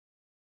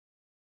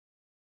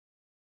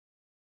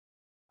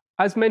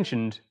As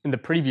mentioned in the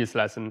previous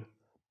lesson,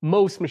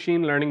 most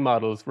machine learning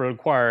models will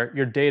require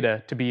your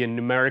data to be in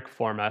numeric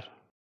format.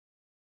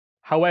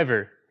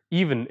 However,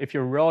 even if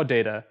your raw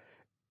data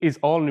is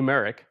all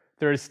numeric,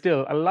 there is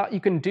still a lot you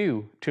can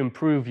do to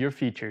improve your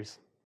features.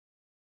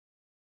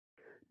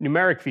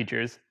 Numeric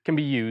features can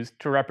be used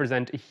to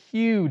represent a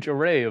huge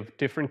array of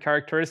different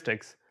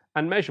characteristics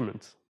and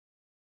measurements.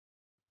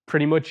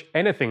 Pretty much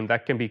anything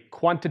that can be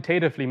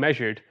quantitatively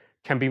measured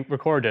can be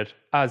recorded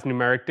as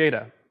numeric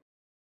data.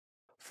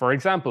 For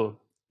example,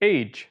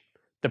 age,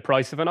 the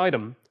price of an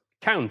item,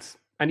 counts,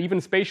 and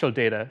even spatial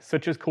data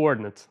such as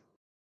coordinates.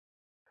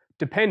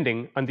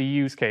 Depending on the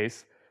use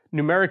case,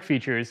 numeric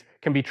features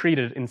can be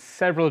treated in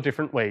several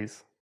different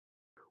ways.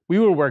 We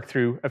will work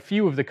through a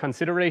few of the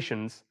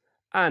considerations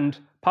and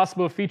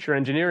possible feature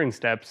engineering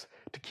steps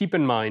to keep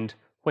in mind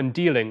when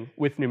dealing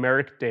with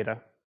numeric data.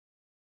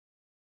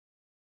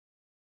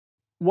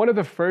 One of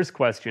the first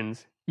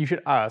questions you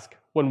should ask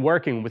when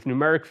working with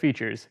numeric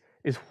features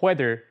is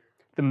whether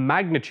the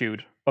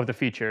magnitude of the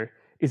feature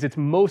is its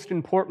most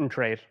important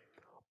trait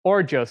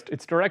or just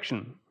its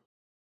direction.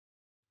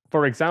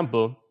 For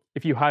example,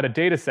 if you had a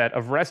dataset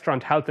of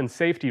restaurant health and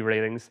safety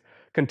ratings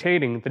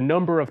containing the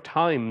number of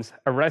times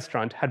a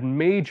restaurant had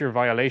major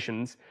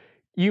violations,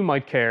 you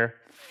might care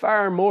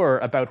far more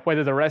about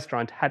whether the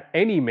restaurant had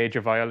any major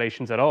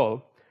violations at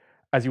all,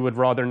 as you would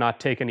rather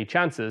not take any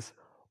chances,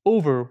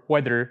 over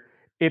whether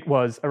it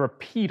was a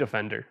repeat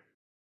offender.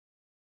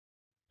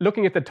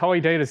 Looking at the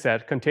toy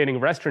dataset containing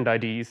restaurant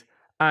IDs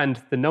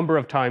and the number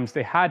of times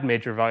they had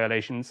major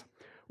violations,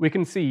 we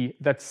can see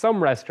that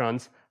some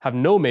restaurants have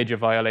no major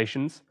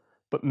violations,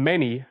 but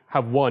many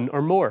have one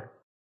or more.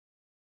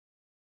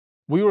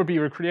 We will be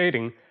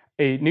recreating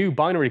a new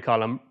binary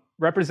column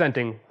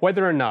representing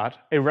whether or not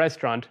a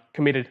restaurant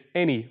committed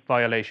any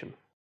violation.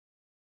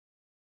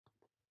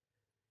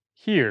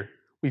 Here,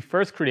 we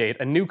first create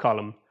a new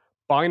column,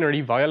 binary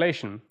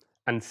violation,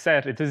 and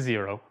set it to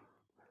 0.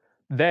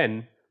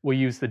 Then, we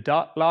use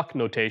the .lock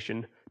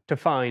notation to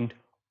find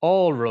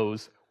all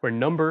rows where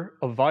number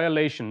of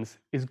violations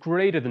is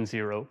greater than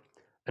 0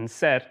 and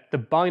set the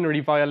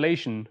binary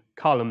violation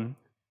column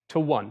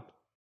to 1.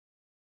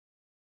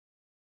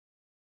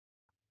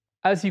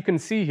 As you can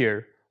see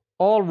here,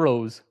 all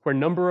rows where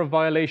number of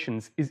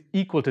violations is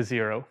equal to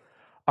 0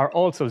 are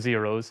also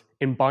zeros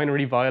in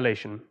binary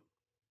violation.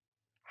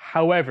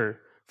 However,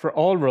 for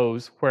all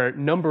rows where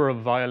number of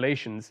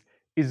violations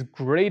is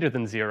greater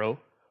than 0,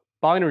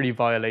 binary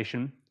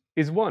violation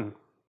is 1.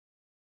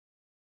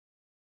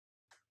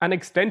 An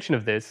extension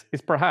of this is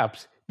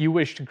perhaps you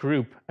wish to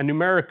group a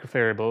numeric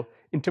variable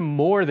into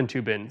more than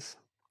 2 bins.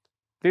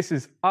 This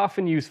is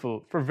often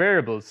useful for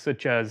variables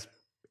such as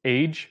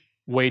age,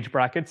 wage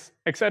brackets,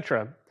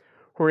 etc.,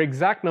 where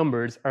exact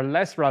numbers are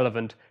less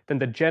relevant than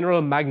the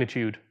general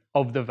magnitude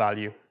of the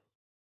value.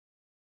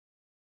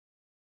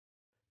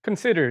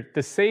 Consider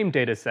the same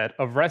dataset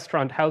of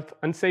restaurant health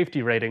and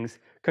safety ratings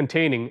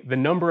containing the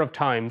number of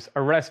times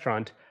a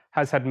restaurant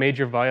has had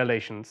major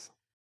violations.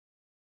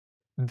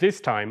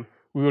 This time,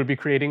 we will be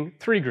creating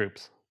 3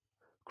 groups.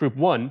 Group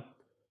 1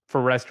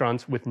 for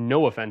restaurants with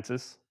no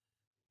offenses.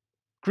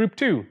 Group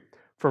 2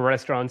 for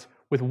restaurants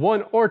with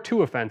 1 or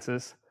 2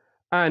 offenses.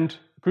 And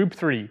Group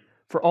 3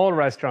 for all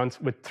restaurants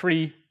with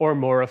 3 or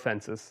more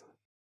offenses.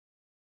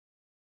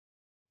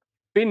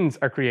 Bins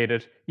are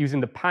created using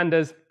the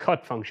pandas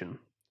cut function.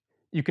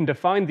 You can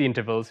define the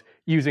intervals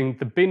using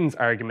the bins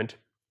argument,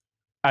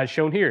 as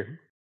shown here,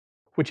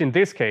 which in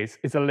this case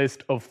is a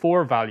list of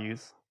 4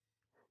 values.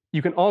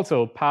 You can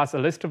also pass a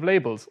list of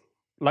labels,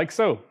 like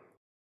so.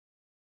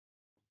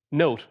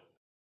 Note,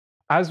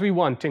 as we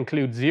want to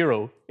include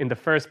 0 in the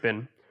first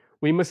bin,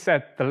 we must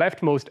set the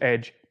leftmost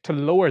edge to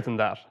lower than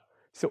that,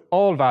 so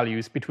all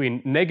values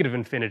between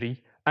 -infinity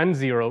and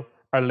 0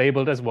 are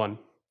labeled as 1.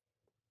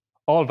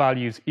 All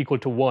values equal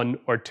to 1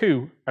 or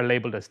 2 are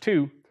labeled as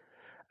 2,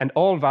 and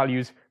all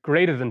values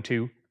greater than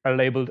 2 are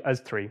labeled as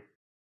 3.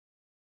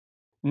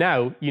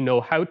 Now you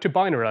know how to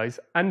binarize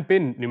and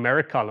bin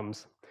numeric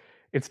columns.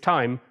 It's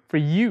time for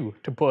you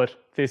to put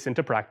this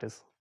into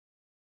practice.